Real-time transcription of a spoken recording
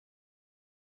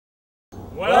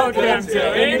Welcome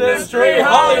to Industry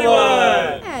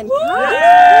Hollywood! And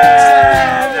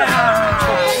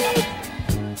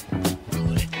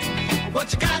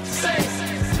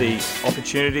The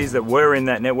opportunities that were in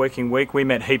that networking week, we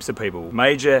met heaps of people,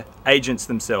 major agents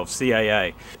themselves,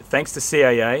 CAA. Thanks to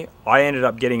CAA, I ended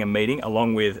up getting a meeting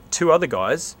along with two other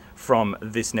guys from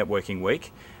this networking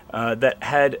week that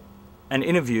had an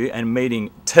interview and meeting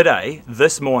today,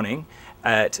 this morning,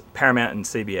 at Paramount and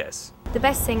CBS. The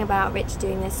best thing about Rich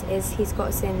doing this is he's got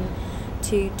us in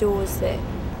to doors that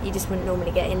you just wouldn't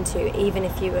normally get into, even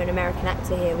if you were an American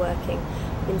actor here working.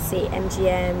 We've been to see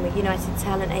MGM, United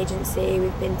Talent Agency,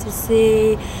 we've been to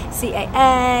see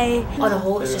CAA. On a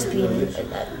whole, it's just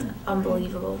been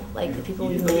unbelievable. Like, the people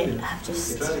we've met have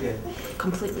just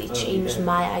completely changed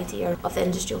my idea of the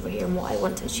industry over here and what I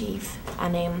want to achieve,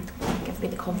 and give me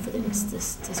the confidence to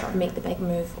sort of make the big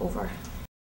move over.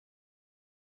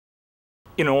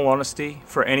 In all honesty,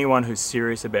 for anyone who's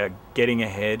serious about getting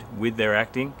ahead with their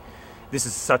acting, this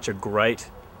is such a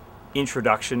great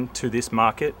introduction to this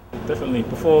market. Definitely,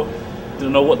 before,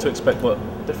 didn't know what to expect, but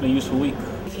definitely a useful week.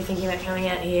 If you're thinking about coming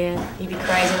out here, you'd be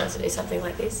crazy not to do something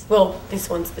like this. Well, this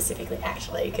one specifically,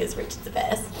 actually, because Richard's the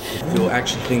best. If you're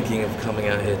actually thinking of coming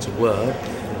out here to work,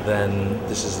 then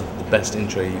this is the best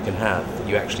intro you can have.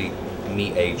 You actually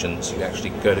meet agents, you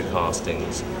actually go to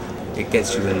castings. It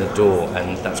gets you in the door,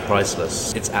 and that's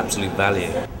priceless. It's absolute value.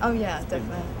 oh yeah,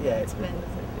 definitely. Yeah, it's been.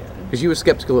 Because you were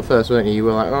sceptical at first, weren't you? You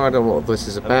were like, oh, I don't know what this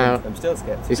is about. I'm still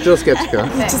sceptical. You're still sceptical.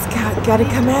 You just got to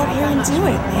come out here and do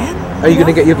it, man. Are you going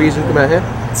to get your visa and come out here?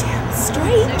 Damn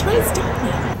straight. Try to stop me.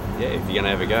 Yeah, if you're going to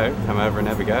have a go, come over and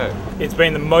have a go. It's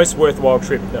been the most worthwhile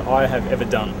trip that I have ever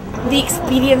done. The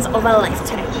experience of a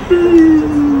lifetime.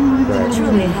 Right. It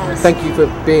truly has. Thank you for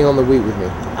being on the week with me.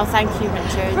 Oh, thank you,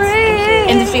 Richard.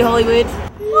 Industry Hollywood.